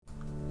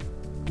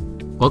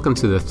Welcome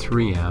to the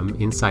 3M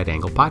Inside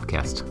Angle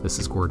podcast. This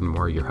is Gordon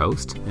Moore, your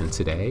host, and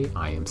today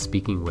I am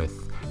speaking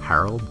with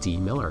Harold D.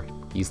 Miller.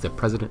 He's the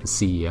president and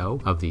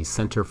CEO of the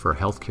Center for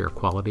Healthcare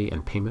Quality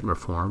and Payment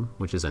Reform,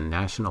 which is a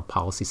national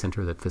policy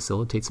center that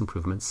facilitates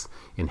improvements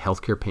in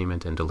healthcare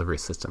payment and delivery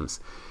systems.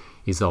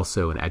 He's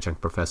also an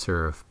adjunct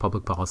professor of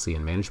public policy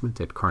and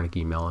management at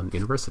Carnegie Mellon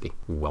University.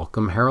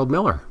 Welcome, Harold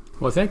Miller.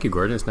 Well, thank you,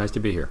 Gordon. It's nice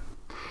to be here.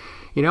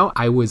 You know,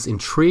 I was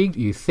intrigued.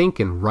 You think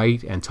and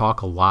write and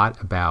talk a lot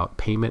about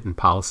payment and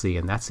policy,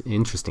 and that's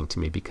interesting to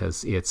me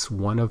because it's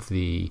one of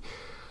the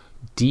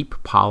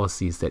deep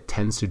policies that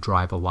tends to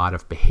drive a lot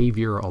of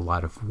behavior, a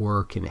lot of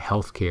work in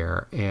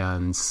healthcare,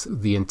 and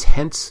the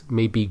intent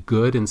may be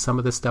good in some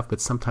of this stuff, but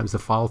sometimes the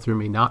follow-through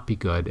may not be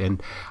good.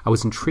 And I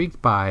was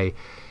intrigued by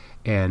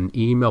an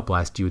email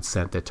blast you had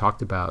sent that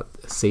talked about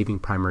saving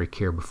primary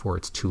care before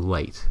it's too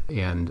late.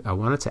 And I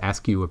wanted to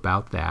ask you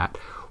about that,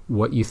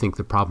 what you think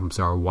the problems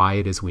are, why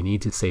it is we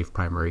need to save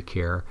primary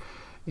care,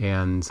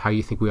 and how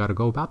you think we ought to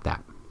go about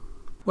that.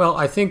 Well,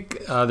 I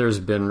think there's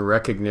been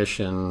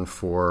recognition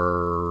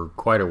for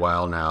quite a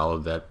while now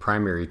that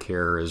primary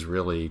care is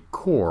really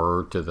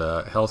core to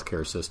the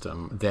healthcare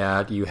system,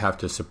 that you have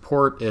to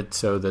support it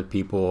so that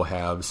people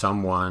have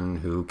someone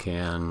who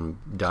can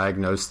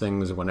diagnose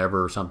things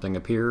whenever something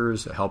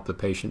appears, help the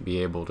patient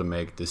be able to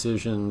make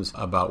decisions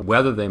about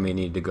whether they may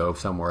need to go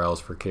somewhere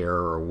else for care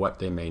or what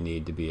they may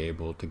need to be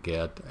able to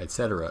get,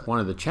 etc.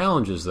 One of the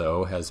challenges,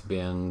 though, has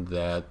been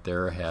that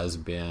there has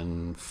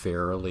been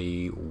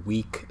fairly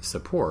weak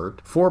support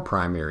for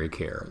primary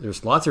care.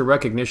 There's lots of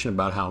recognition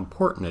about how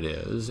important it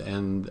is,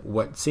 and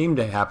what seemed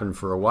to happen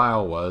for a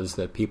while was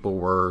that people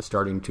were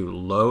starting to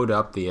load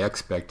up the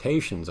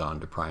expectations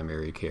onto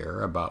primary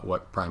care about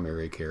what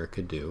primary care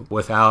could do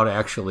without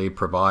actually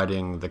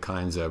providing the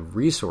kinds of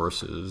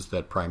resources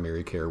that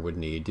primary care would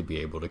need to be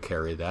able to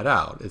carry that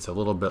out. It's a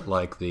little bit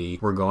like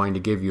we're going to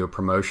give you a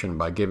promotion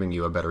by giving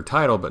you a better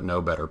title but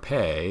no better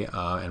pay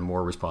and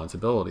more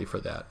responsibility for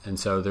that. And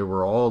so there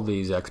were all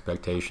these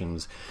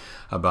expectations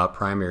about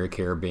primary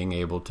care being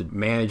able to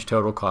manage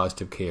total cost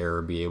of care,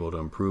 be able to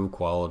improve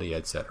quality,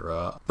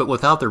 etc., but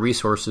without the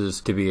resources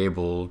to be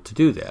able to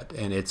do that.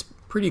 And it's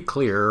pretty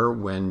clear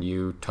when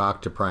you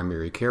talk to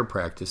primary care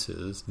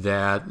practices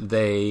that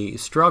they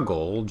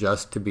struggle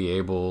just to be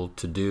able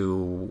to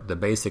do the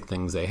basic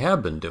things they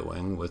have been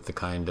doing with the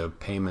kind of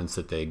payments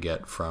that they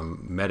get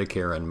from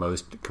Medicare and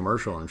most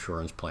commercial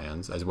insurance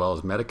plans, as well as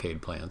Medicaid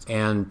plans.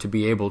 And to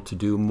be able to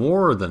do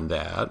more than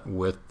that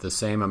with the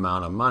same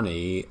amount of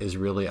money is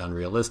really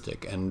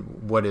unrealistic. And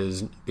what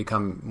has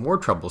become more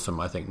troublesome,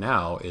 I think,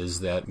 now is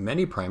that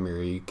many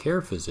primary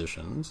care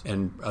physicians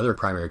and other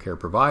primary care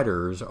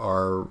providers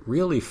are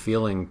really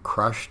feeling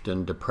crushed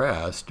and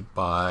depressed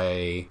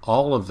by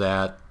all of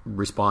that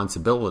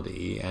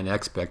responsibility and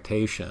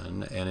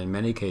expectation, and in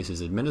many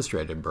cases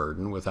administrative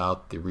burden,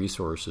 without the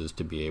resources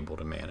to be able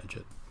to manage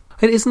it.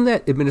 And isn't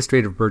that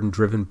administrative burden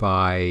driven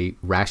by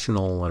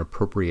rational and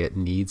appropriate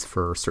needs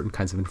for certain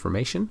kinds of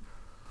information?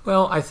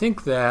 Well, I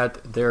think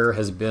that there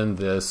has been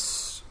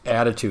this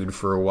attitude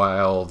for a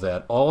while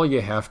that all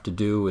you have to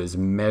do is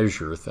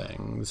measure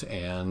things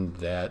and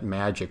that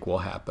magic will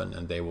happen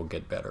and they will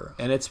get better.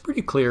 And it's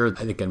pretty clear,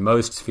 I think, in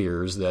most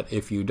spheres that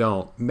if you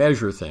don't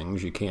measure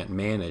things, you can't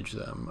manage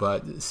them.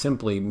 But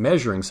simply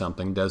measuring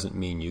something doesn't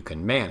mean you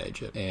can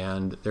manage it.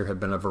 And there have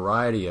been a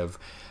variety of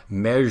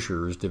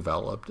measures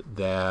developed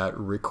that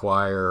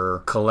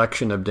require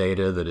collection of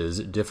data that is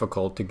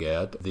difficult to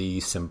get. The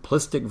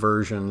simplistic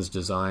versions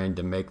designed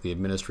to make the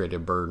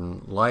administrative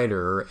burden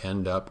lighter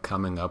end up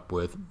coming up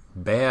with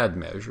bad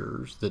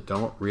measures that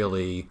don't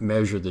really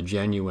measure the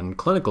genuine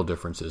clinical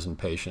differences in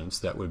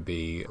patients that would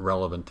be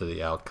relevant to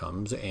the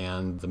outcomes,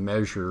 and the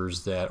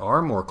measures that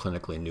are more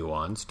clinically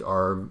nuanced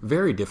are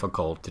very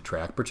difficult to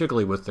track,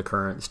 particularly with the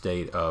current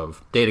state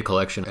of data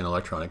collection and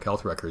electronic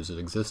health records that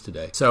exist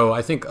today. So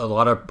I think a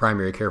lot of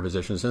primary care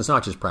physicians, and it's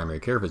not just primary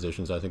care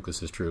physicians, I think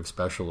this is true of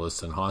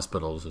specialists and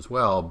hospitals as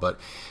well, but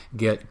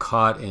get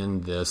caught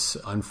in this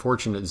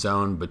unfortunate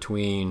zone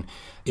between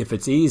if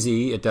it's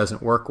easy, it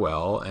doesn't work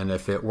well, and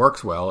if it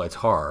works well, it's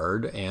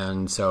hard.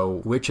 And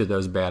so which of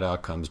those bad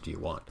outcomes do you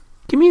want?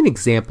 Give me an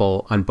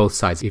example on both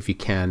sides, if you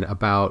can,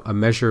 about a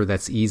measure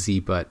that's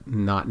easy but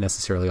not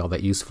necessarily all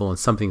that useful, and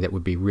something that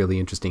would be really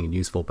interesting and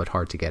useful but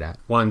hard to get at.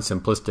 One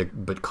simplistic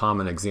but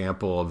common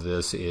example of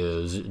this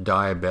is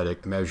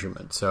diabetic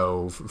measurement.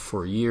 So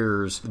for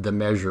years, the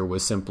measure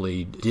was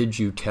simply, did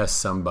you test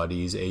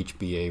somebody's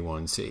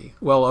HbA1c?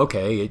 Well,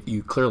 okay,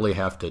 you clearly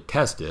have to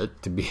test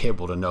it to be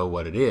able to know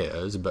what it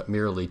is, but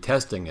merely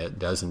testing it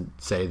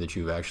doesn't say that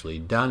you've actually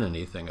done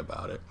anything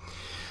about it.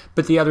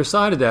 But the other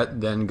side of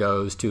that then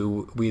goes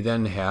to, we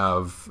then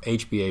have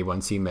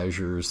HbA1c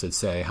measures that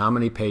say how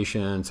many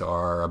patients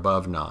are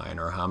above 9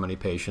 or how many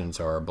patients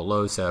are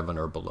below 7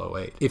 or below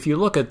 8. If you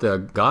look at the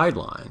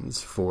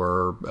guidelines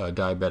for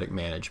diabetic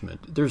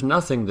management, there's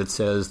nothing that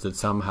says that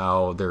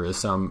somehow there is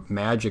some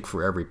magic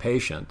for every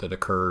patient that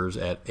occurs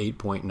at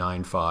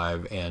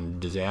 8.95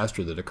 and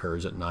disaster that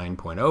occurs at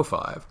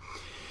 9.05.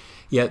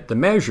 Yet the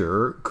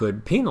measure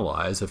could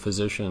penalize a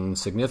physician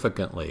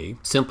significantly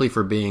simply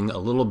for being a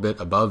little bit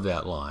above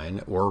that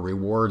line, or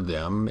reward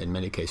them. In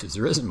many cases,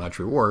 there isn't much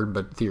reward,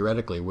 but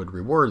theoretically would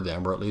reward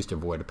them, or at least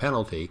avoid a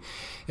penalty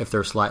if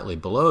they're slightly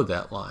below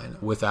that line,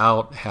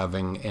 without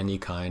having any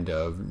kind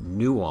of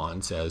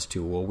nuance as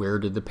to, well, where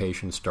did the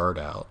patient start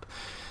out?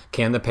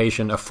 Can the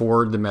patient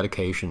afford the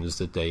medications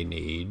that they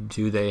need?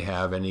 Do they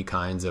have any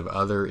kinds of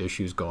other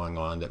issues going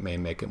on that may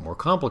make it more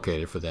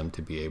complicated for them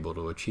to be able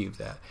to achieve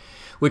that?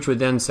 Which would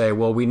then say,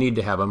 well, we need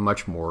to have a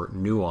much more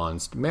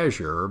nuanced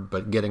measure,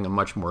 but getting a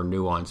much more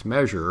nuanced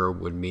measure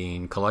would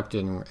mean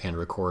collecting and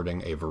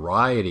recording a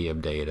variety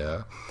of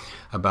data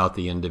about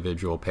the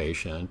individual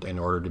patient in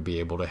order to be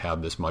able to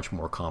have this much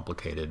more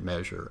complicated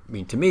measure. I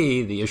mean, to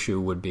me, the issue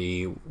would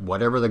be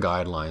whatever the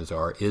guidelines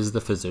are, is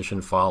the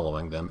physician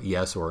following them,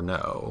 yes or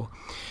no,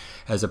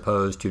 as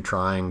opposed to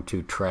trying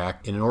to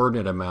track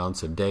inordinate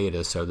amounts of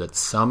data so that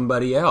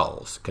somebody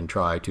else can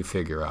try to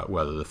figure out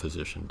whether the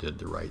physician did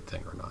the right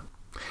thing or not.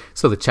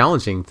 So the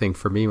challenging thing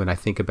for me when I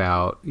think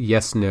about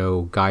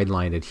yes-no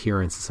guideline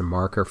adherence as a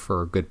marker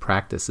for good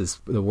practice is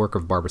the work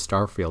of Barbara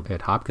Starfield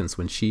at Hopkins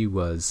when she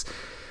was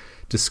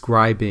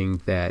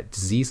describing that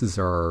diseases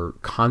are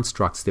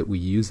constructs that we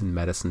use in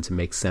medicine to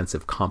make sense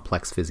of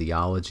complex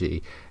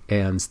physiology,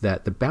 and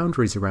that the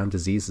boundaries around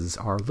diseases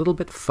are a little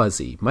bit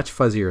fuzzy, much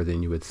fuzzier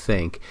than you would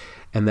think,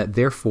 and that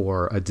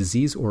therefore a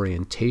disease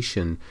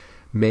orientation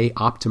may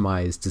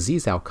optimize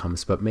disease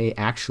outcomes, but may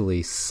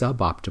actually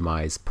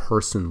sub-optimize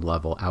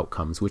person-level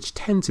outcomes, which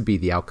tend to be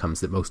the outcomes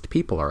that most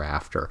people are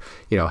after.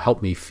 You know,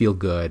 help me feel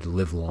good,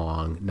 live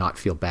long, not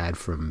feel bad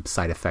from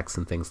side effects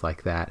and things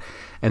like that.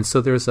 And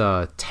so there's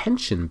a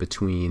tension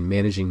between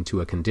managing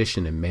to a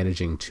condition and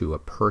managing to a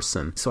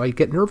person. So I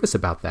get nervous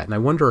about that. And I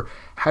wonder,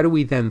 how do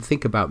we then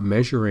think about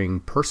measuring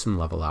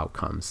person-level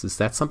outcomes? Is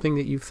that something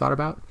that you've thought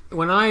about?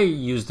 When I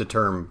use the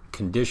term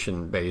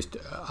condition-based,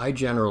 I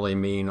generally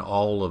mean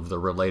all of the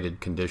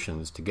related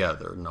conditions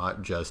together,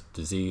 not just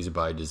disease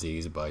by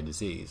disease by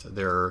disease.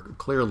 There are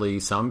clearly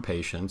some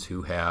patients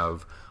who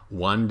have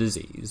one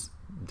disease.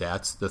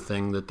 That's the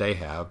thing that they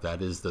have.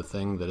 That is the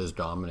thing that is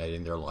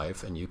dominating their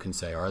life. And you can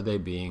say, are they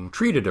being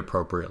treated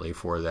appropriately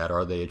for that?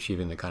 Are they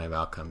achieving the kind of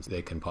outcomes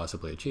they can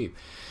possibly achieve?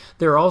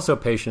 There are also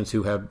patients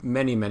who have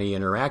many, many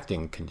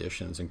interacting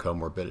conditions and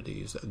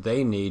comorbidities.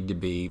 They need to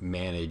be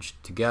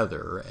managed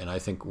together. And I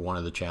think one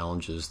of the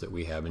challenges that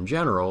we have in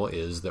general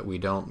is that we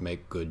don't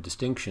make good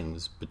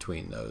distinctions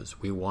between those.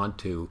 We want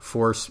to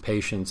force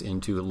patients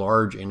into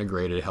large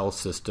integrated health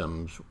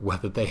systems,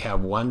 whether they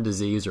have one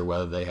disease or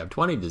whether they have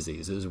 20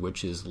 diseases,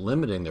 which is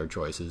limiting their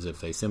choices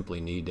if they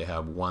simply need to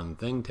have one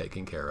thing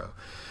taken care of.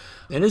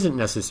 And isn't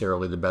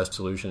necessarily the best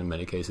solution in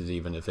many cases,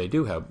 even if they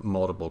do have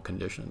multiple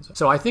conditions.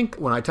 So I think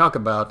when I talk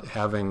about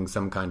having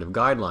some kind of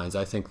guidelines,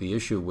 I think the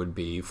issue would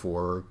be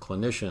for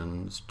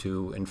clinicians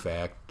to, in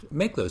fact,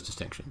 make those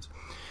distinctions.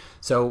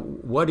 So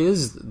what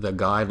is the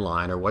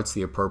guideline, or what's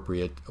the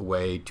appropriate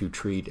way to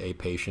treat a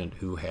patient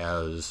who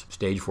has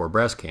stage 4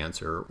 breast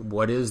cancer?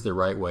 What is the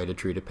right way to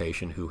treat a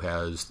patient who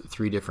has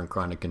 3 different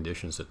chronic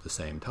conditions at the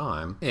same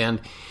time? And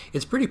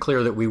it's pretty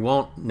clear that we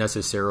won't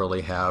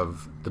necessarily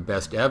have the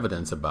best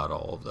evidence about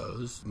all of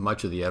those.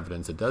 Much of the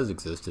evidence that does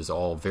exist is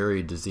all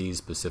very disease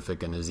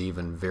specific and is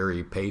even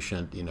very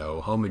patient,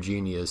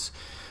 homogeneous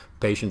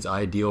patients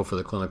ideal for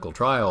the clinical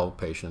trial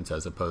patients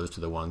as opposed to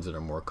the ones that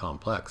are more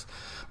complex.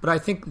 But I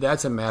think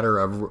that's a matter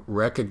of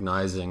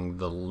recognizing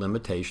the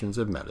limitations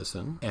of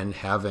medicine and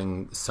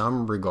having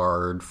some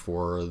regard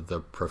for the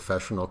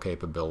professional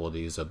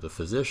capabilities of the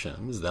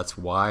physicians. That's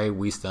why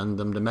we send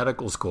them to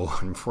medical school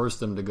and force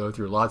them to go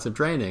through lots of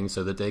training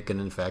so that they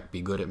can in fact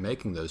be good at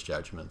making those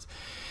judgments.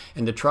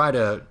 And to try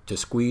to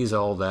squeeze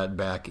all that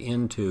back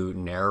into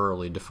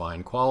narrowly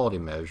defined quality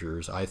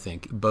measures, I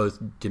think both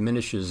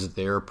diminishes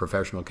their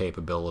professional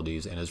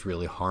capabilities and is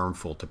really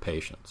harmful to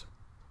patients.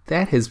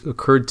 That has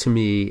occurred to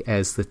me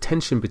as the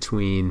tension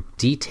between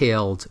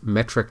detailed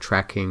metric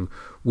tracking,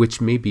 which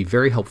may be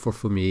very helpful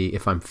for me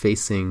if I'm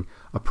facing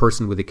a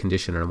person with a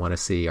condition and I want to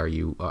see, are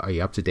you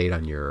up to date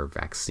on your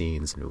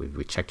vaccines? And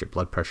we checked your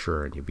blood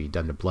pressure and you've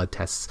done the blood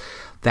tests.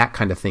 That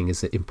kind of thing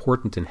is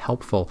important and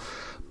helpful.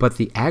 But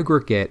the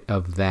aggregate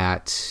of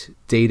that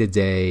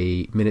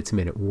day-to-day,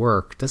 minute-to-minute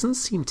work doesn't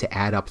seem to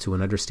add up to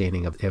an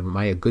understanding of, am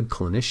I a good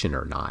clinician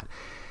or not?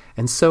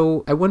 And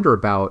so I wonder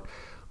about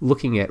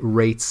looking at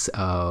rates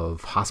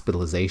of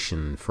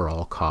hospitalization for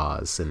all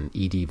cause and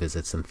ED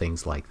visits and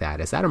things like that.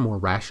 Is that a more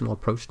rational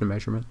approach to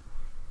measurement?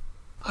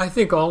 I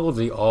think all of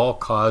the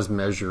all-cause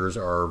measures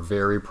are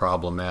very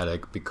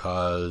problematic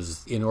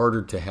because in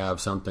order to have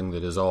something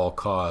that is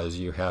all-cause,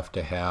 you have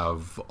to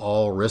have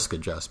all risk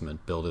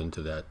adjustment built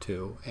into that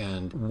too.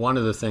 And one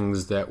of the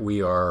things that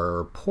we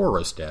are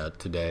poorest at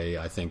today,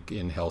 I think,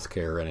 in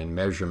healthcare and in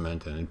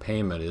measurement and in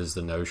payment is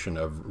the notion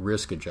of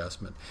risk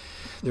adjustment.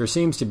 There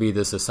seems to be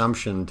this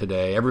assumption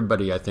today,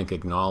 everybody I think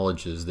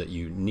acknowledges that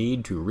you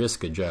need to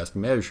risk adjust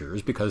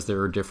measures because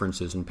there are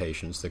differences in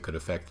patients that could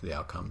affect the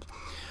outcomes.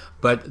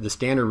 But the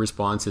standard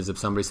response is if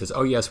somebody says,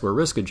 oh, yes, we're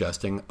risk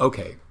adjusting,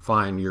 okay,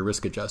 fine, you're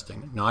risk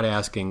adjusting. Not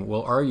asking,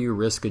 well, are you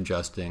risk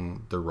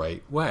adjusting the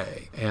right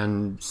way?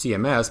 And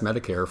CMS,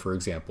 Medicare, for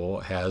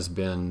example, has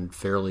been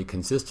fairly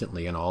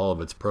consistently in all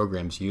of its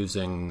programs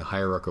using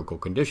hierarchical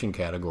condition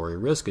category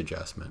risk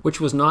adjustment,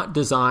 which was not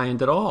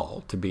designed at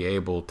all to be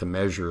able to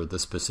measure the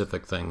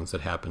specific things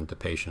that happen to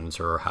patients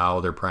or how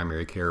their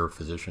primary care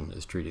physician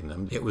is treating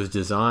them. It was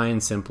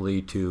designed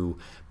simply to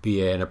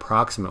be an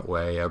approximate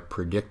way of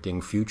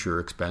predicting future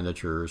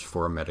expenditures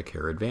for a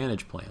Medicare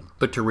Advantage plan.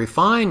 But to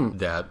refine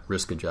that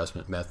risk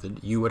adjustment method,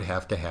 you would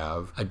have to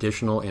have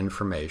additional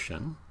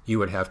information. You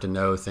would have to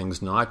know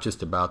things not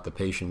just about the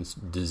patient's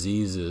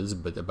diseases,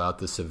 but about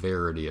the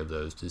severity of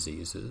those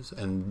diseases.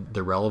 And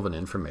the relevant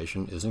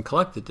information isn't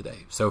collected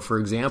today. So, for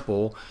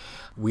example,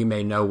 we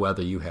may know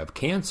whether you have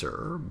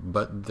cancer,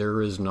 but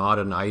there is not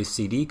an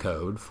ICD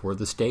code for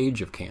the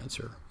stage of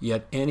cancer.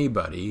 Yet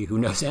anybody who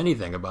knows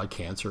anything about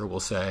cancer will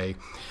say,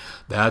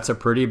 that's a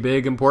pretty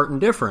big important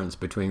difference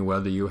between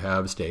whether you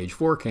have stage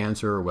 4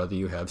 cancer or whether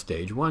you have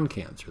stage 1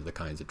 cancer. The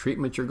kinds of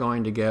treatments you're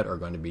going to get are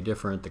going to be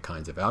different. The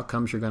kinds of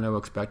outcomes you're going to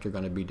expect are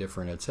going to be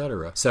different,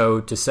 etc. So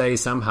to say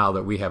somehow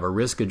that we have a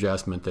risk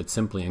adjustment that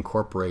simply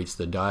incorporates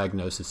the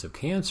diagnosis of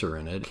cancer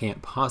in it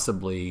can't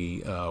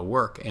possibly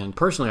work. And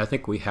personally, I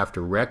think we have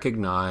to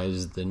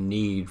recognize the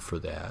need for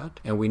that,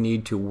 and we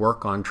need to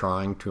work on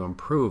trying to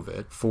improve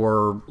it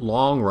for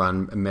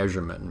long-run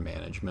measurement and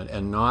management,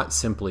 and not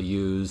simply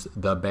use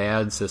the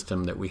bad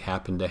system that we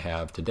happen to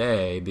have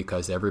today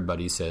because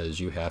everybody says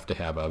you have to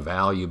have a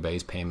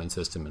value-based payment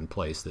system in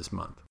place this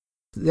month.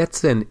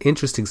 That's an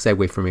interesting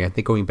segue for me. I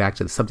think going back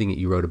to something that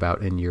you wrote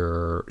about in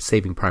your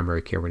Saving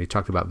Primary Care when you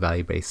talked about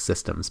value-based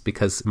systems,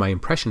 because my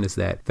impression is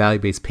that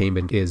value-based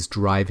payment is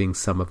driving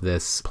some of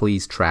this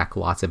please track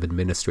lots of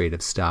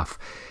administrative stuff.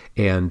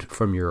 And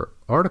from your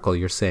article,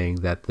 you're saying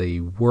that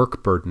the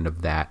work burden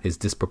of that is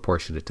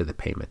disproportionate to the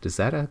payment. Is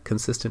that a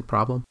consistent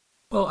problem?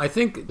 Well, I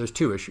think there's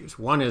two issues.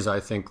 One is I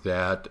think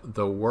that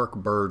the work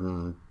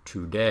burden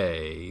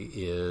today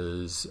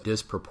is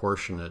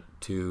disproportionate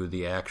to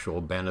the actual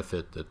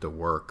benefit that the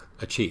work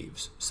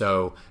achieves.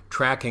 So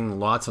tracking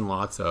lots and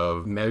lots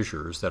of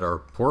measures that are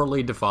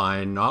poorly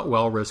defined, not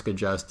well risk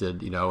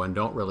adjusted, and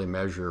don't really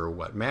measure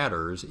what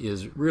matters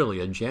is really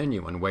a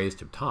genuine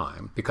waste of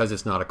time because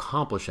it's not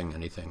accomplishing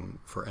anything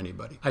for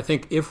anybody. I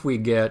think if we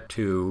get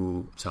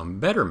to some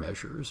better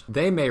measures,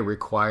 they may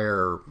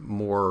require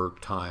more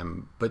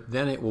time, but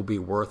then it will be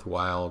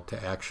worthwhile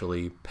to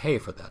actually pay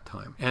for that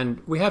time.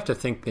 And we have to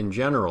think in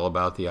general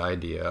about the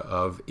idea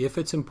of if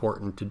it's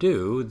important to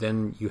do,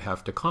 then you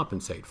have to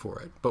compensate for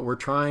it. But we're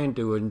trying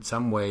to, in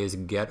some ways,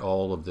 get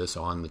all of this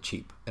on the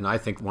cheap. And I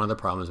think one of the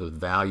problems with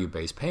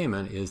value-based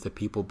payment is that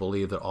people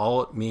believe that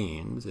all it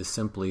means is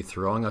simply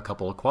throwing a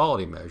couple of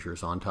quality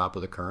measures on top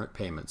of the current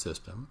payment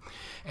system,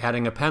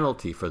 adding a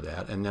penalty for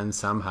that, and then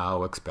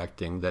somehow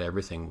expecting that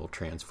everything will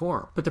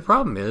transform. But the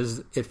problem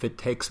is if it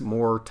takes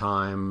more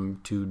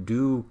time to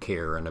do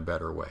care in a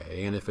better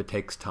way, and if it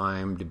takes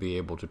time to be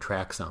able to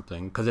track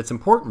something, because it's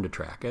important to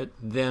track it,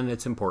 then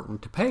it's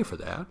important to pay for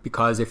that.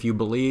 Because if you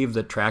believe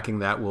that tracking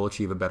that will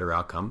achieve a better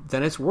outcome,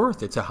 then it's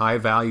a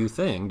high-value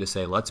thing to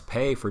say, let's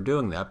pay for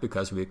doing that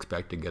because we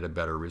expect to get a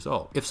better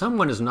result. If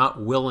someone is not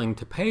willing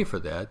to pay for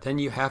that, then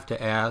you have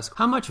to ask,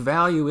 how much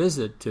value is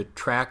it to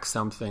track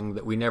something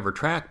that we never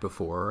tracked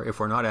before if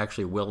we're not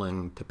actually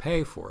willing to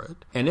pay for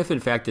it? And if in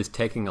fact it's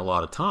taking a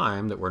lot of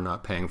time that we're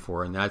not paying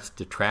for, and that's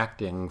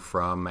detracting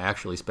from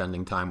actually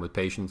spending time with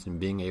patients and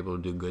being able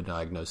to do good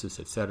diagnosis,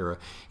 etc.,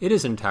 it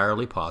is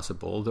entirely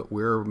possible that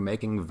we're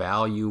making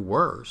value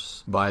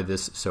worse by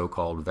this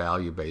so-called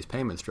value-based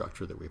payment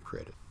structure that we've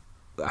created.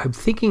 I'm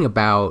thinking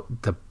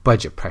about the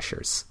budget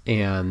pressures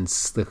and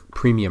the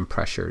premium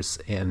pressures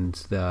and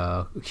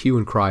the hue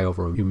and cry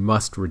over you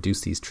must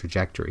reduce these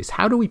trajectories.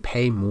 How do we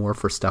pay more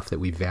for stuff that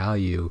we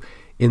value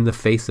in the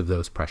face of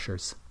those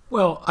pressures?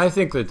 Well, I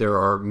think that there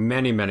are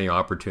many, many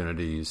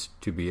opportunities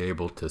to be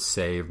able to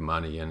save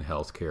money in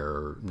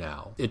healthcare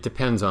now. It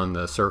depends on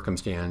the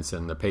circumstance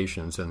and the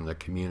patients and the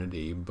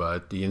community,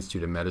 but the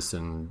Institute of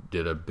Medicine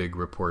did a big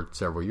report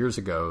several years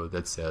ago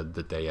that said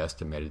that they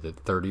estimated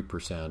that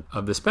 30%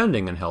 of the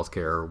spending in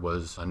healthcare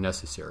was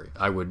unnecessary.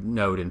 I would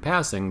note in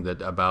passing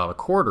that about a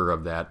quarter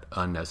of that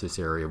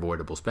unnecessary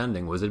avoidable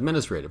spending was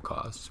administrative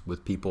costs,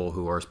 with people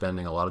who are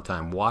spending a lot of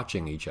time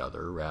watching each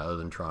other rather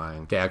than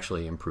trying to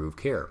actually improve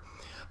care.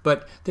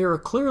 But there are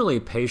clearly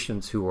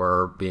patients who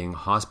are being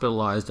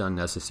hospitalized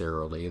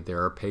unnecessarily.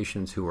 There are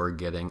patients who are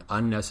getting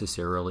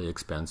unnecessarily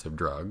expensive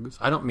drugs.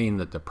 I don't mean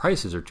that the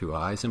prices are too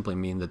high. I simply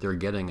mean that they're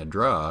getting a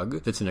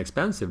drug that's an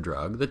expensive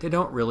drug that they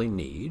don't really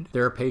need.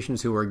 There are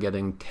patients who are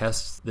getting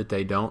tests that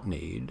they don't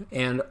need.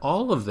 And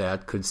all of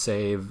that could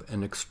save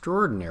an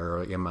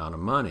extraordinary amount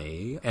of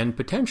money and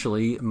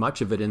potentially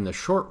much of it in the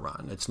short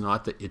run. It's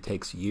not that it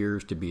takes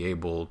years to be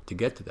able to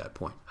get to that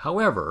point.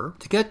 However,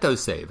 to get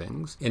those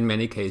savings, in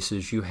many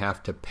cases, you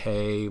have to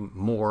pay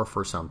more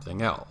for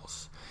something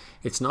else.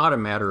 It's not a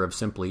matter of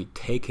simply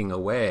taking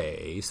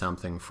away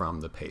something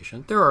from the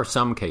patient. There are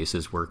some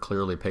cases where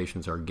clearly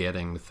patients are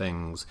getting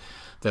things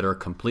that are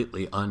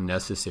completely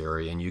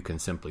unnecessary, and you can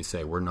simply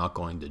say, we're not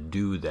going to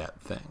do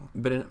that thing.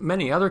 But in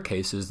many other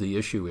cases, the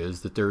issue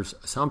is that there's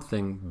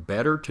something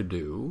better to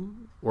do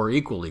or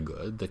equally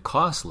good that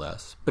costs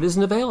less, but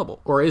isn't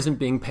available or isn't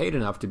being paid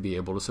enough to be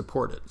able to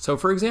support it. So,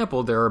 for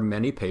example, there are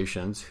many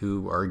patients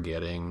who are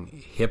getting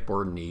hip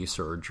or knee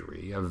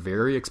surgery, a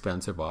very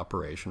expensive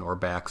operation, or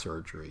back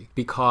surgery,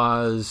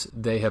 because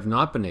they have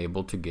not been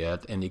able to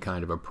get any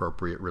kind of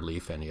appropriate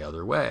relief any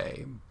other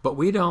way. But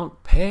we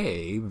don't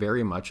pay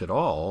very much at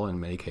all, in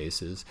many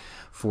cases,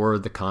 for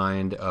the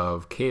kind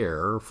of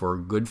care, for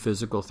good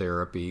physical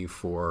therapy,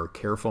 for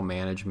careful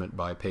management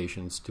by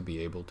patients to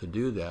be able to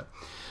do that.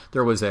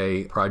 There was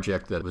a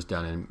project that was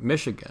done in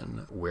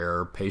Michigan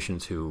where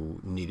patients who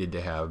needed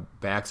to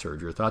have back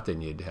surgery, or thought they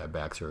needed to have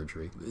back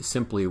surgery,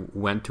 simply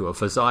went to a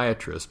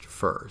physiatrist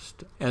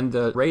first. And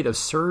the rate of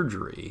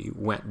surgery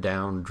went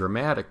down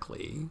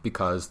dramatically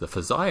because the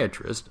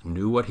physiatrist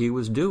knew what he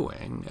was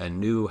doing and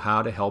knew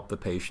how to help the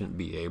patient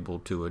be able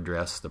to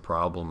address the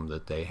problem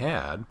that they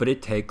had. But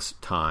it takes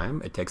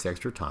time, it takes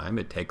extra time,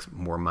 it takes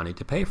more money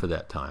to pay for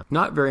that time.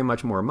 Not very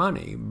much more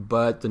money,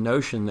 but the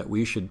notion that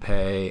we should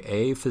pay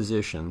a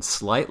physician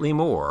slightly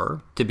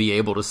more to be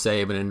able to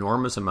save an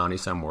enormous amount of money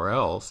somewhere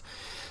else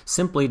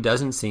simply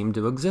doesn't seem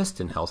to exist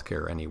in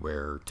healthcare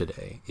anywhere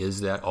today. Is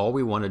that all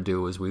we want to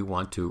do is we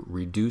want to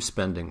reduce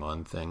spending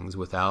on things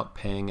without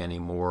paying any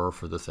more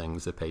for the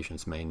things that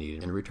patients may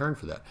need in return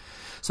for that.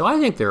 So I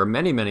think there are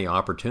many, many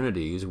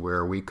opportunities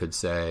where we could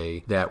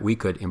say that we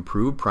could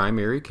improve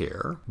primary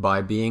care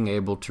by being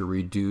able to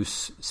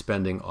reduce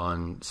spending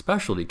on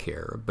specialty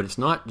care, but it's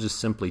not just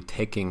simply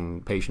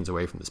taking patients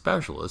away from the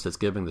specialist, it's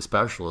giving the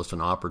specialist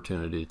an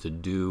opportunity to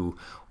do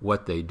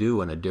what they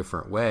do in a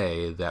different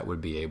way that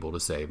would be able to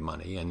save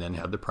money, and then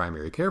have the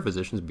primary care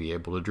physicians be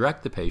able to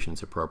direct the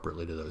patients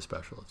appropriately to those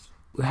specialists.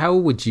 How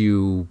would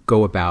you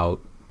go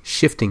about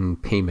shifting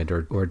payment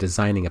or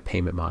designing a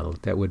payment model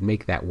that would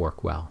make that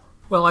work well?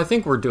 Well, I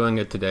think we're doing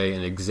it today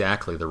in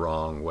exactly the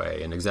wrong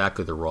way, in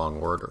exactly the wrong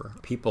order.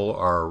 People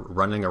are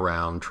running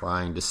around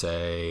trying to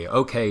say,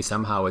 okay,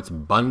 somehow it's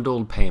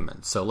bundled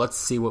payments, so let's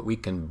see what we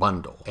can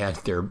bundle. And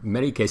there are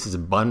many cases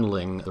of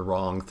bundling the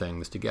wrong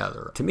things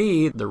together. To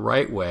me, the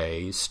right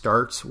way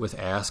starts with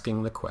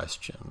asking the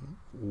question,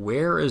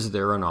 where is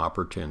there an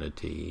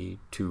opportunity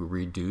to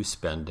reduce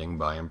spending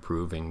by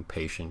improving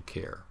patient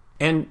care?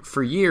 And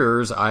for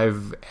years,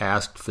 I've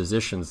asked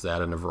physicians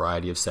that in a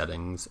variety of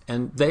settings,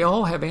 and they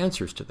all have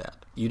answers to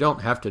that. You don't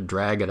have to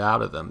drag it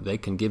out of them. They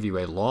can give you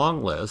a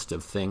long list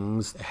of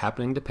things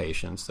happening to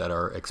patients that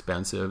are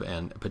expensive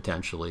and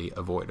potentially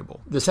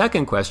avoidable. The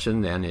second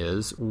question then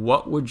is,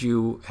 what would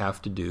you have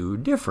to do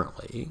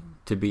differently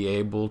to be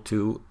able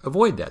to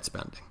avoid that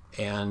spending?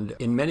 And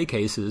in many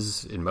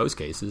cases, in most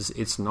cases,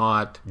 it's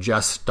not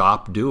just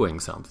stop doing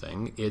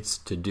something, it's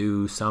to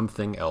do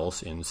something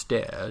else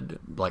instead,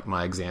 like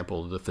my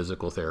example of the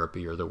physical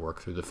therapy or the work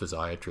through the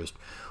physiatrist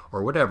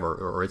or whatever,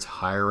 or it's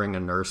hiring a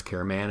nurse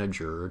care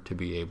manager to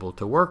be able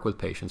to work with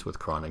patients with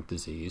chronic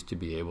disease, to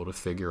be able to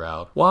figure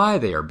out why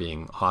they are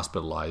being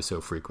hospitalized so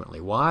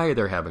frequently, why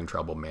they're having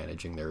trouble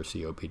managing their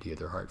COPD or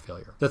their heart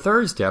failure. The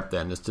third step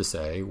then is to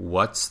say,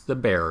 what's the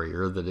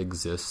barrier that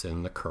exists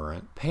in the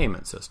current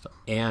payment system?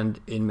 And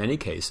in many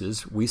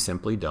cases, we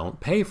simply don't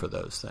pay for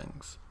those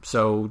things.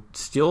 So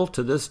still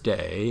to this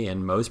day,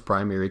 in most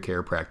primary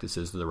care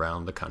practices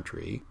around the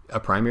country, a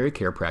primary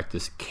care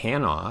practice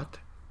cannot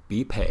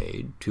be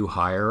paid to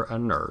hire a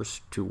nurse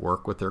to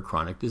work with their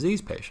chronic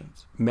disease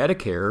patients.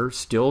 Medicare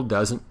still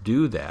doesn't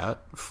do that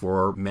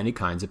for many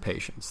kinds of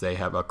patients. They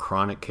have a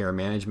chronic care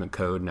management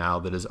code now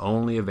that is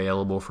only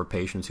available for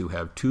patients who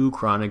have 2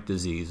 chronic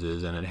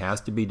diseases, and it has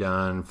to be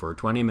done for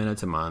 20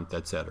 minutes a month,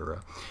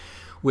 etc.,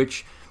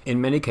 which in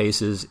many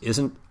cases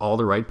isn't all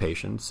the right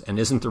patients and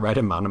isn't the right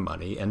amount of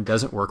money and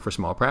doesn't work for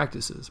small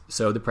practices.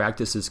 So the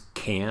practices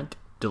can't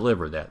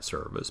deliver that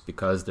service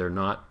because they're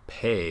not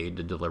paid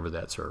to deliver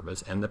that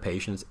service, and the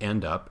patients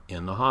end up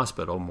in the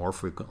hospital more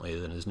frequently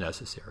than is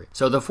necessary.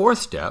 So the fourth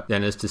step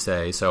then is to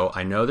say, so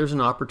I know there's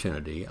an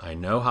opportunity, I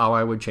know how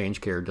I would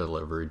change care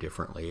delivery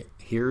differently,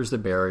 here's the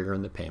barrier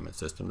in the payment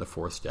system. The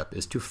fourth step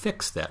is to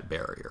fix that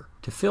barrier,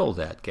 to fill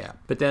that gap.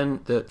 But then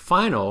the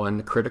final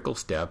and critical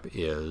step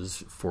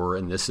is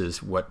and this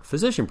is what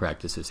physician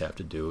practices have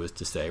to do, is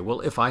to say, well,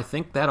 if I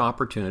think that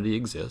opportunity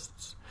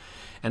exists,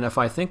 and if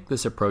I think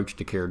this approach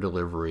to care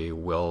delivery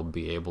will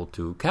be able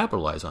to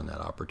capitalize on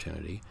that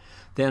opportunity,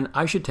 then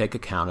I should take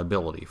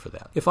accountability for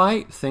that. If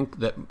I think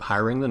that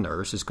hiring the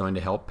nurse is going to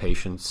help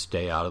patients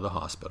stay out of the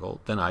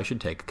hospital, then I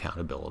should take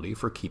accountability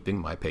for keeping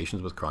my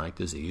patients with chronic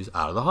disease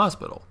out of the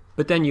hospital.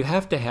 But then you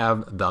have to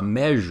have the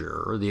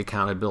measure, the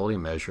accountability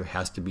measure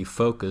has to be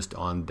focused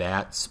on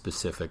that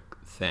specific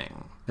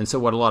thing. And so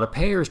what a lot of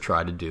payers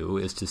try to do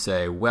is to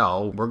say,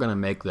 well, we're going to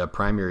make the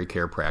primary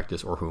care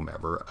practice or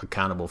whomever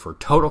accountable for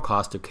total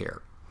cost of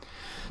care.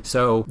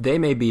 So they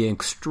may be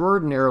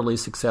extraordinarily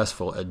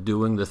successful at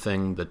doing the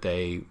thing that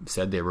they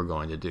said they were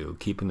going to do,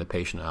 keeping the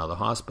patient out of the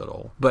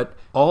hospital. But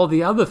all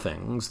the other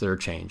things that are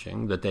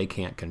changing that they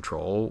can't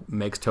control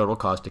makes total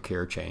cost of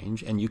care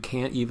change, and you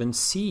can't even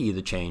see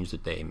the change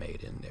that they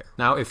made in there.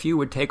 Now, if you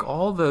would take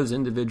all those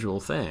individual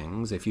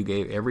things, if you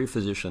gave every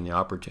physician the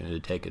opportunity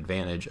to take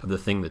advantage of the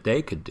thing that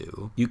they could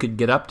do, you could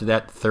get up to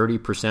that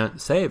 30%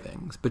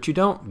 savings. But you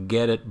don't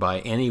get it by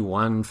any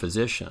one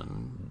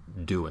physician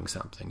doing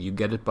something. You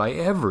get it by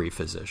every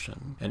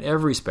physician and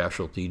every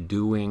specialty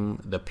doing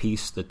the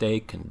piece that they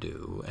can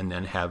do and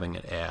then having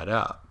it add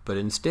up. But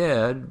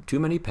instead, too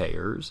many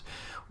payers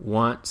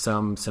want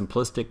some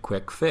simplistic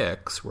quick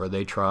fix where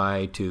they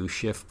try to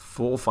shift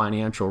full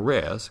financial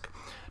risk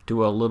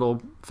to a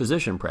little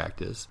physician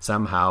practice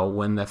somehow,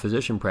 when the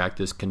physician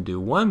practice can do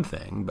one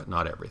thing but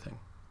not everything.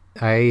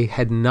 I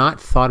had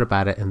not thought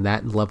about it in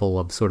that level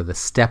of sort of the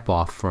step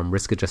off from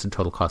risk-adjusted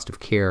total cost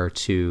of care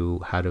to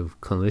how do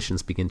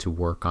clinicians begin to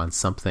work on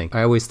something.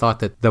 I always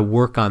thought that the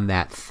work on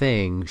that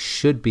thing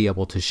should be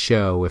able to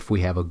show if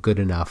we have a good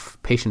enough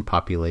patient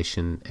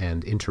population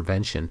and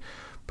intervention.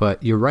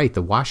 But you're right,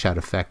 the washout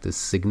effect is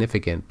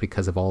significant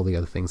because of all the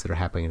other things that are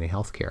happening in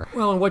healthcare.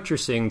 Well, and what you're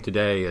seeing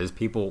today is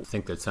people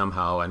think that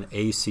somehow an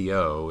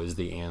ACO is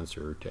the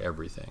answer to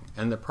everything.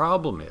 And the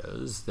problem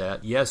is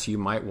that, yes, you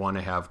might want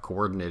to have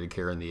coordinated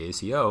care in the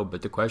ACO,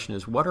 but the question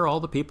is, what are all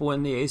the people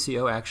in the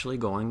ACO actually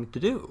going to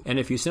do? And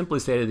if you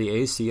simply say to the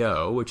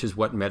ACO, which is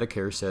what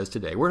Medicare says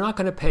today, we're not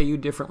going to pay you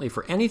differently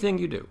for anything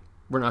you do.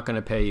 We're not going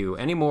to pay you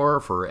any more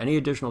for any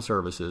additional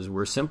services.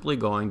 We're simply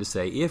going to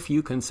say, if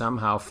you can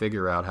somehow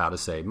figure out how to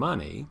save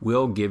money,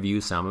 we'll give you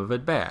some of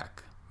it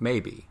back.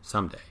 Maybe,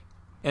 someday.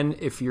 And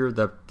if you're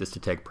just to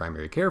take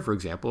primary care, for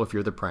example, if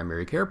you're the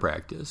primary care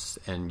practice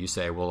and you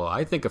say, well,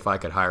 I think if I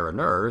could hire a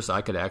nurse, I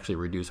could actually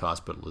reduce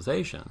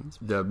hospitalizations.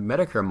 The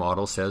Medicare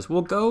model says,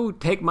 well, go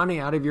take money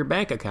out of your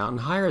bank account and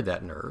hire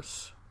that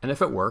nurse. And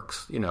if it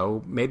works,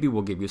 maybe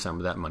we'll give you some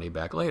of that money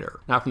back later.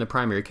 Now, from the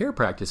primary care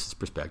practice's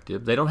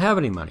perspective, they don't have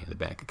any money in the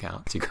bank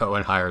account to go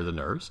and hire the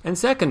nurse. And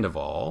second of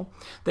all,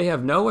 they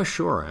have no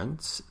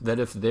assurance that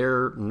if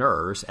their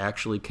nurse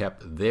actually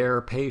kept their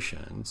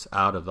patients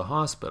out of the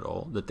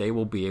hospital, that they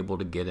will be able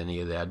to get any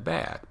of that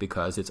back,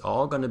 because it's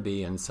all going to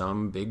be in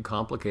some big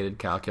complicated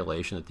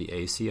calculation at the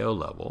ACO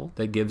level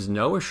that gives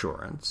no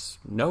assurance.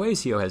 No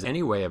ACO has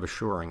any way of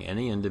assuring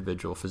any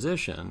individual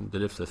physician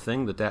that if the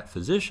thing that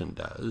physician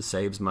does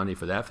saves money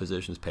for that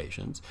physician's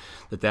patients,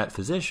 that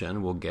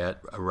physician will get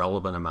a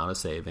relevant amount of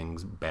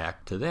savings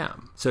back to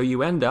them. So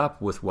you end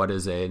up with what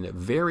is a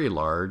very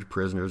large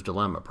prisoner's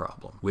dilemma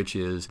problem, which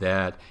is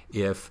that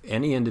if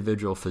any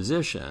individual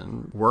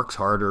physician works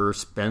harder,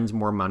 spends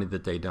more money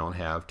that they don't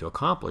have to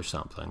accomplish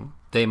something,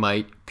 they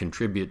might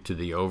contribute to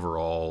the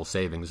overall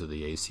savings of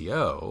the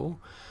ACO,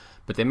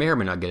 but they may or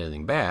may not get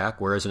anything back,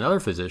 whereas another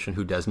physician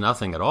who does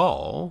nothing at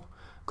all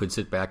could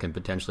sit back and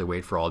potentially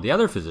wait for all the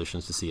other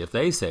physicians to see if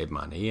they save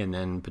money and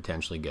then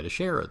potentially get a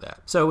share of that.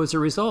 So as a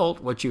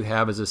result, what you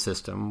have is a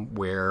system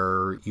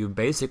where you've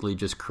basically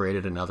just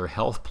created another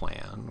health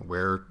plan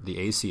where the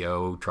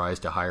ACO tries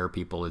to hire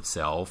people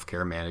itself,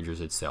 care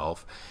managers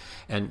itself,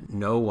 and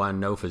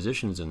no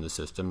physicians in the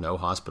system, no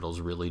hospitals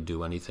really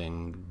do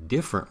anything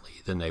differently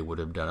than they would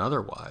have done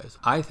otherwise.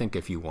 I think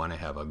if you want to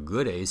have a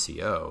good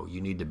ACO, you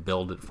need to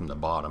build it from the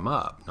bottom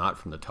up, not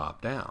from the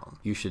top down.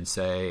 You should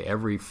say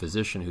every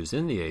physician who's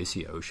in the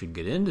ACO should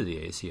get into the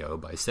ACO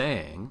by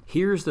saying,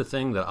 here's the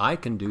thing that I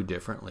can do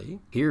differently.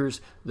 Here's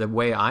the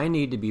way I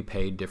need to be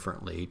paid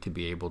differently to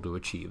be able to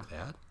achieve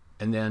that.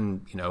 And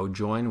then,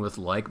 join with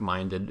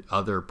like-minded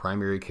other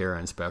primary care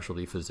and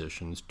specialty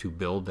physicians to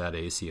build that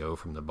ACO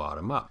from the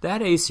bottom up.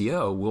 That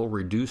ACO will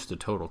reduce the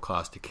total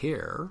cost of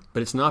care,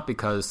 but it's not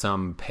because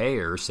some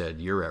payer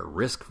said you're at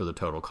risk for the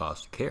total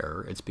cost of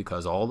care. It's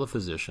because all the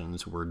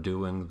physicians were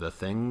doing the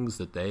things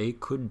that they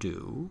could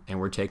do and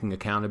were taking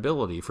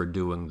accountability for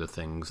doing the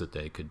things that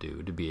they could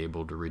do to be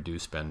able to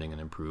reduce spending and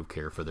improve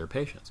care for their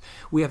patients.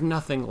 We have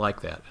nothing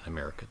like that in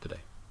America today.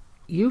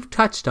 You've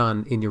touched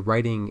on, in your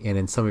writing and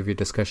in some of your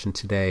discussion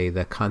today,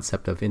 the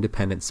concept of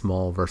independent,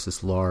 small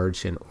versus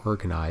large and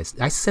organized.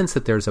 I sense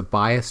that there's a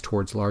bias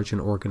towards large and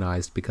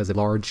organized because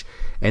large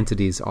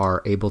entities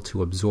are able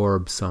to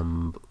absorb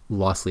some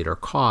loss leader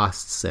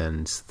costs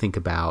and think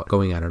about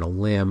going out on a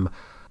limb.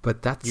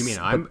 But that's... You mean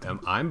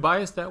I'm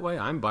biased that way?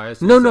 I'm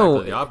biased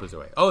no, the opposite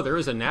way. Oh, there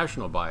is a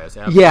national bias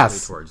absolutely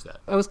towards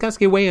that. I was going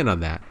to weigh in on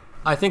that.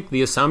 I think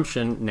the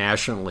assumption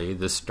nationally,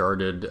 this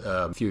started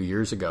a few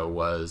years ago,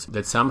 was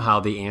that somehow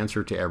the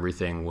answer to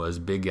everything was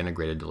big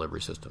integrated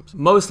delivery systems.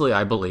 Mostly,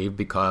 I believe,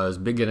 because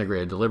big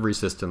integrated delivery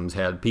systems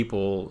had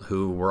people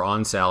who were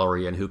on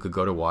salary and who could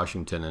go to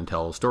Washington and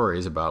tell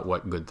stories about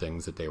what good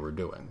things that they were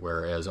doing,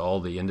 whereas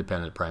all the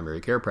independent primary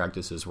care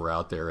practices were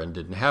out there and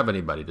didn't have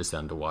anybody to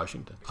send to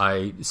Washington.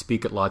 I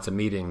speak at lots of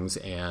meetings,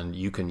 and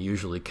you can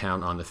usually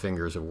count on the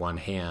fingers of one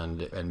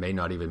hand, and may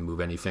not even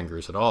move any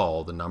fingers at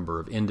all, the number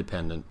of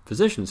independent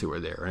physicians who are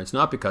there. And it's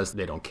not because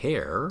they don't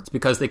care. It's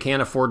because they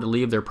can't afford to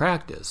leave their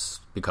practice,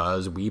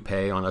 because we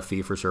pay on a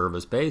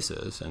fee-for-service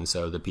basis. And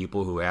so the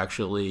people who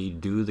actually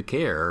do the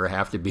care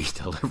have to be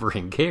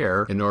delivering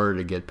care in order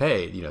to get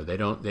paid. They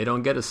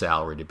don't get a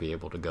salary to be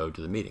able to go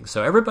to the meetings.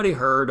 So everybody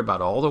heard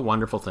about all the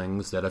wonderful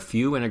things that a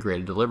few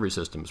integrated delivery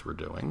systems were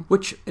doing,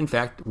 which in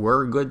fact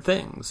were good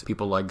things.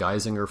 People like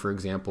Geisinger, for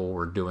example,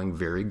 were doing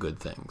very good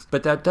things.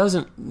 But that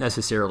doesn't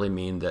necessarily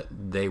mean that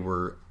they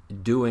were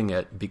doing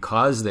it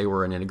because they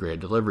were an integrated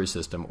delivery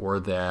system, or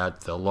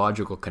that the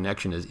logical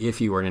connection is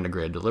if you are an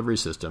integrated delivery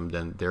system,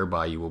 then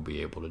thereby you will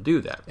be able to do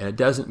that. And it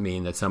doesn't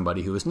mean that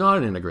somebody who is not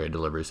an integrated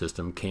delivery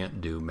system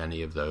can't do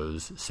many of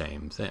those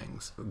same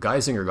things.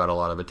 Geisinger got a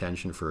lot of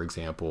attention, for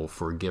example,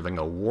 for giving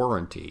a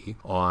warranty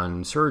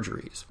on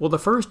surgeries. Well, the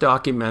first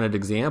documented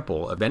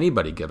example of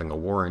anybody giving a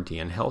warranty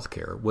in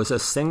healthcare was a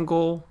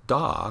single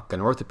doc,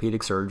 an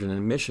orthopedic surgeon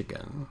in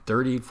Michigan,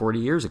 30, 40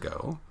 years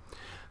ago,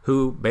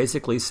 who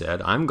basically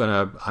said, I'm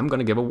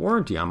gonna give a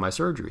warranty on my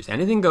surgeries.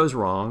 Anything goes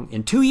wrong,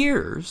 in 2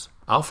 years,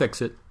 I'll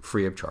fix it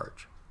free of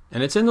charge.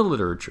 And it's in the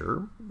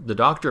literature. The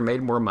doctor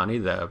made more money,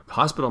 the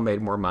hospital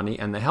made more money,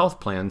 and the health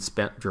plan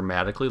spent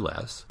dramatically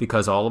less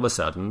because all of a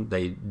sudden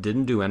they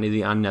didn't do any of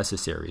the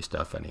unnecessary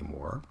stuff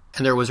anymore.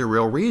 And there was a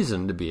real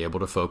reason to be able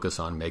to focus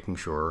on making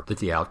sure that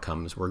the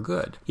outcomes were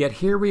good. Yet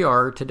here we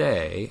are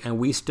today, and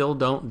we still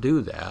don't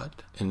do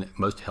that in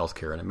most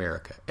healthcare in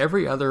America.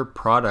 Every other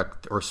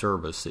product or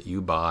service that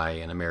you buy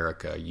in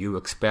America, you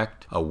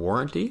expect a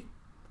warranty.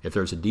 If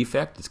there's a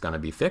defect, it's going to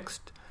be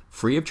fixed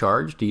free of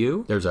charge to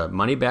you. There's a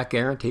money-back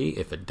guarantee.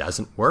 If it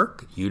doesn't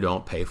work, you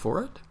don't pay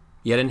for it.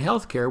 Yet in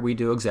healthcare, we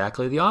do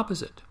exactly the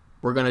opposite.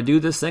 We're going to do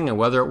this thing, and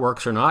whether it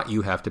works or not,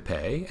 you have to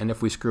pay. And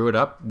if we screw it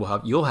up,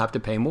 you'll have to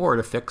pay more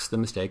to fix the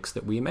mistakes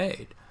that we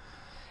made.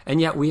 And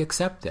yet we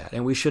accept that,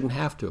 and we shouldn't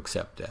have to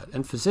accept that.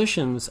 And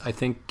physicians, I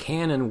think,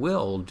 can and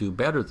will do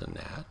better than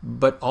that.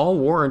 But all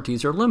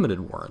warranties are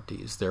limited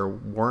warranties. They're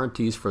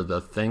warranties for the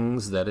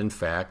things that, in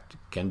fact,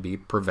 can be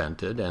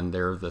prevented, and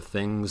they're the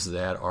things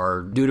that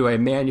are due to a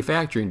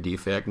manufacturing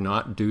defect,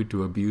 not due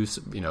to abuse,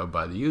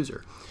 by the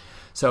user.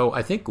 So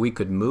I think we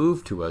could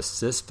move to a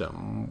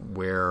system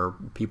where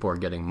people are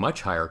getting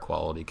much higher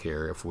quality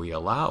care if we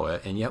allow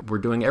it, and yet we're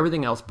doing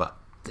everything else but.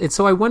 And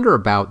so I wonder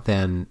about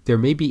then, there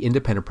may be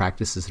independent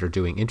practices that are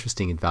doing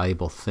interesting and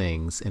valuable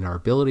things, and our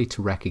ability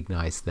to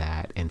recognize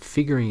that and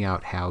figuring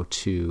out how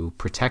to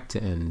protect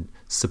and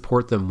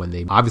support them when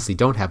they obviously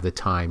don't have the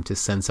time to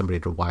send somebody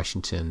to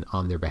Washington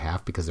on their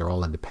behalf because they're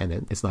all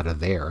independent. It's not a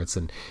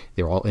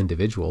they're all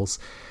individuals.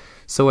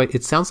 So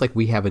it sounds like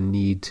we have a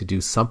need to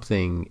do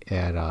something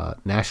at a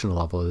national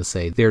level to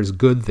say there's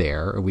good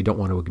there, and we don't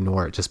want to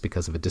ignore it just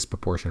because of a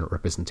disproportionate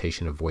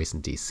representation of voice in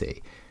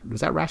D.C.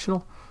 Is that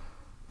rational?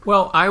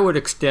 Well, I would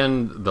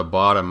extend the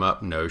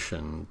bottom-up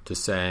notion to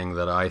saying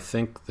that I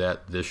think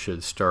that this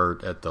should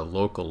start at the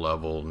local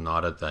level,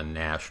 not at the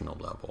national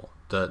level.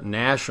 The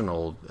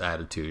national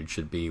attitude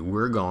should be,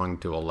 we're going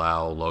to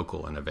allow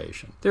local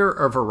innovation. There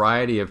are a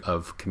variety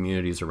of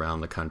communities around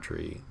the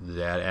country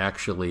that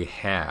actually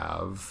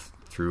have,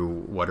 through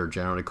what are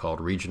generally called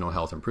regional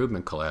health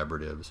improvement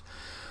collaboratives,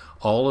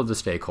 all of the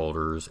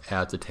stakeholders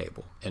at the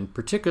table. And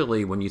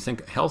particularly when you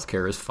think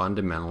healthcare is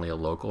fundamentally a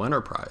local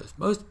enterprise.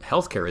 Most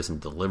healthcare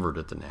isn't delivered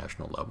at the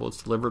national level,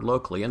 it's delivered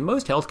locally, and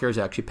most healthcare is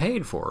actually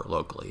paid for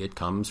locally. It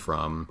comes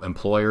from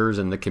employers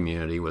in the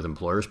community with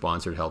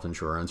employer-sponsored health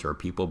insurance or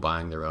people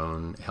buying their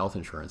own health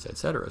insurance,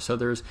 etc. So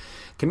there's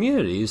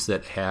communities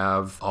that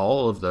have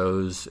all of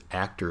those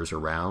actors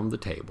around the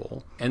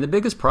table. And the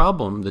biggest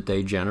problem that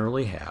they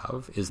generally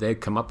have is they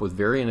come up with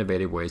very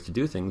innovative ways to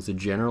do things. The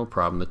general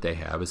problem that they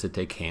have is that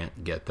they can't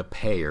get the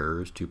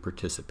payers to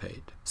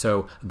participate.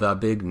 So the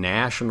big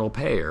national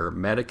payer,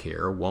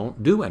 Medicare,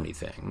 won't do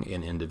anything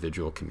in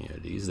individual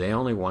communities. They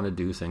only want to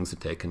do things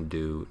that they can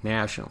do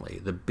nationally.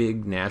 The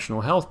big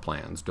national health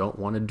plans don't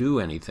want to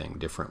do anything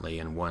differently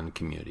in one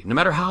community. No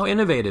matter how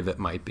innovative it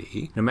might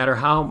be, no matter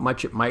how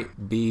much it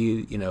might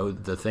be,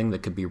 the thing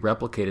that could be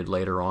replicated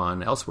later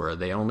on elsewhere,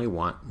 they only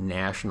want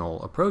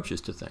national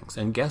approaches to things.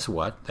 And guess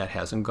what? That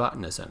hasn't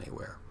gotten us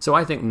anywhere. So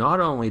I think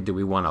not only do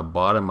we want a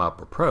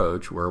bottom-up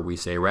approach where we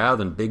say, rather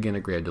than big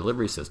integrated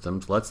delivery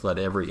systems, let's let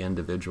every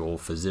individual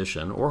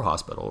physician or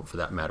hospital, for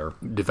that matter,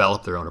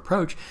 develop their own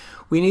approach.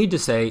 We need to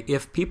say,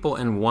 if people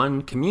in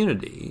one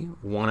community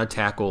want to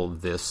tackle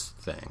this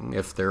thing,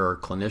 if there are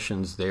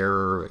clinicians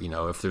there,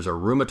 if there's a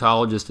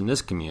rheumatologist in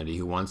this community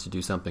who wants to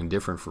do something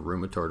different for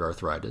rheumatoid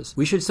arthritis,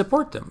 we should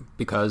support them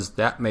because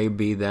that may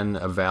be then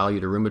of value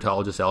to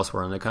rheumatologists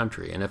elsewhere in the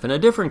country. And if in a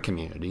different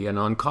community an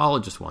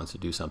oncologist wants to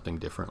do something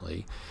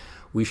differently,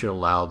 we should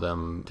allow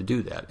them to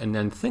do that. And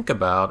then think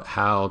about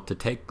how to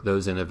take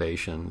those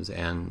innovations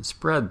and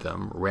spread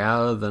them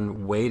rather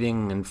than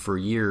waiting and for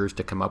years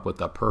to come up with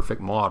a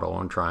perfect model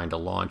and trying to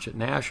launch it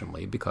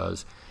nationally,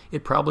 because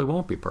it probably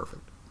won't be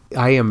perfect.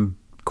 I am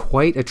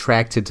quite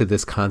attracted to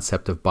this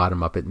concept of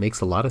bottom-up. It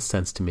makes a lot of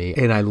sense to me.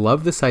 And I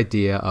love this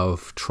idea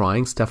of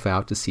trying stuff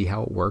out to see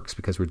how it works,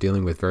 because we're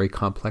dealing with very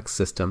complex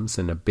systems,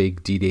 and a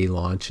big D-Day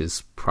launch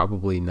is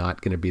probably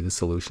not going to be the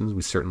solution.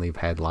 We certainly have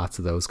had lots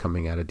of those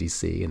coming out of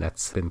DC, and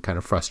that's been kind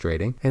of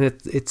frustrating. And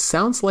it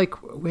sounds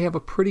like we have a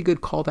pretty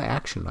good call to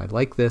action. I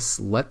like this.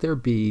 Let there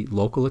be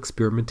local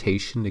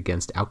experimentation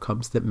against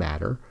outcomes that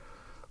matter.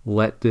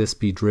 Let this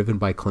be driven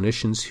by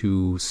clinicians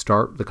who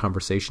start the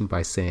conversation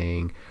by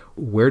saying,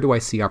 where do I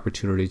see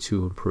opportunity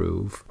to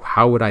improve?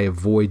 How would I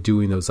avoid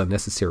doing those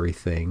unnecessary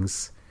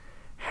things?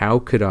 How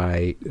could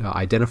I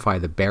identify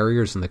the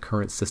barriers in the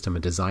current system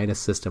and design a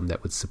system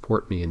that would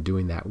support me in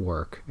doing that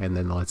work? And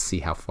then let's see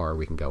how far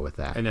we can go with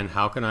that. And then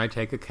how can I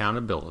take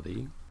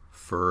accountability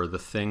for the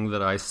thing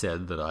that I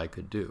said that I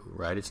could do,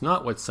 right? It's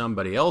not what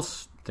somebody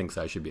else thinks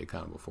I should be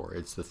accountable for.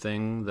 It's the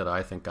thing that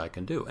I think I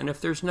can do. And if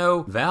there's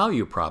no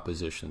value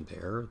proposition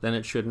there, then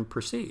it shouldn't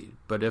proceed.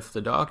 But if the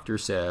doctor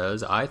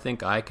says, I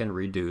think I can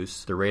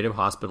reduce the rate of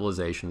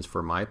hospitalizations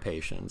for my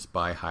patients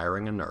by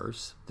hiring a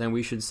nurse, then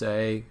we should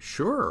say,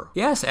 sure,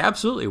 yes,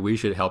 absolutely, we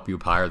should help you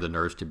hire the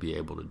nurse to be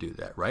able to do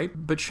that, right?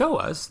 But show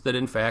us that,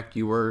 in fact,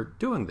 you were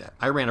doing that.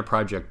 I ran a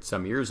project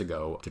some years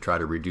ago to try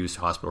to reduce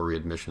hospital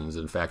readmissions.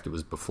 In fact, it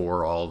was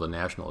before all the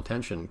national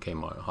attention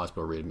came on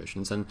hospital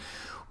readmissions. And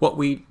what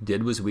we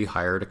did was we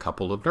hired a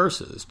couple of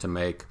nurses to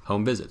make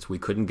home visits. We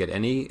couldn't get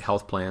any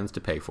health plans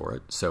to pay for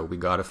it, so we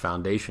got a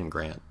foundation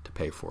grant to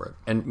pay for it.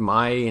 And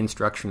my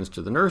instructions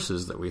to the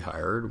nurses that we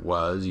hired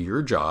was,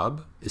 your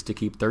job is to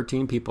keep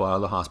 13 people out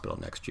of the hospital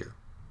next year,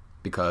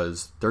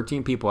 because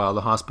 13 people out of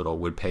the hospital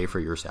would pay for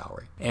your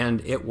salary.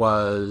 And it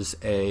was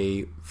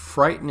a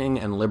frightening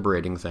and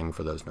liberating thing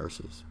for those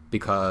nurses,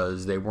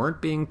 because they weren't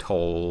being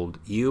told,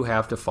 you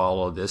have to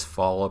follow this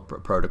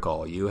follow-up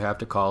protocol. You have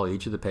to call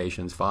each of the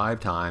patients 5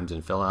 times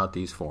and fill out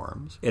these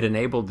forms. It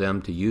enabled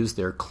them to use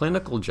their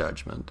clinical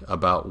judgment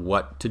about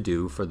what to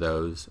do for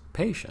those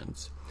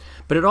patients.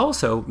 But it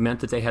also meant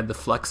that they had the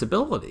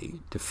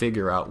flexibility to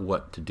figure out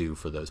what to do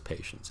for those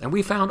patients. And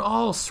we found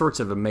all sorts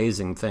of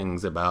amazing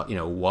things about,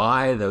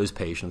 why those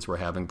patients were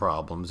having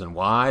problems and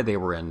why they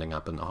were ending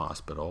up in the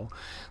hospital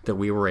that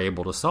we were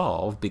able to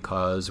solve,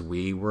 because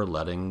we were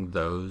letting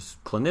those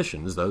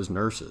clinicians, those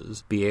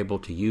nurses, be able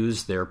to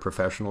use their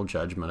professional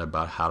judgment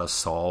about how to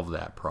solve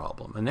that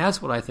problem. And that's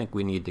what I think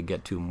we need to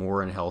get to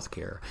more in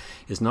healthcare,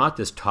 is not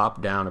this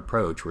top-down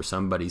approach where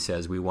somebody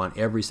says we want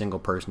every single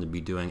person to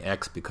be doing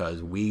X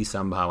because we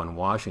somehow in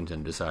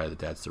Washington decided that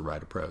that's the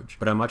right approach,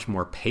 but a much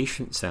more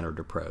patient-centered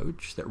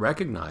approach that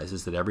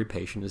recognizes that every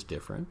patient is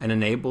different and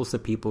enables the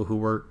people who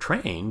were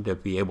trained to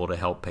be able to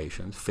help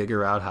patients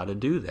figure out how to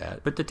do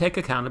that, but to take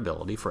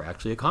accountability for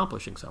actually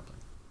accomplishing something.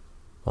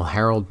 Well,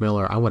 Harold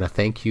Miller, I want to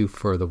thank you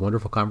for the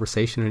wonderful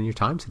conversation and your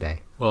time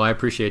today. Well, I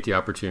appreciate the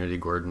opportunity,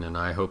 Gordon, and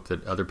I hope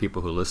that other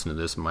people who listen to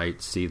this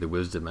might see the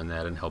wisdom in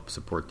that and help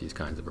support these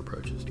kinds of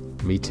approaches.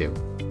 Me too.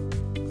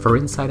 For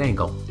Inside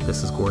Angle,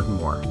 this is Gordon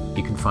Moore.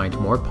 You can find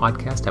more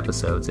podcast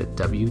episodes at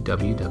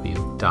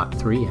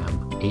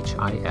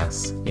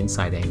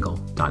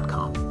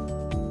www.3mhisinsideangle.com.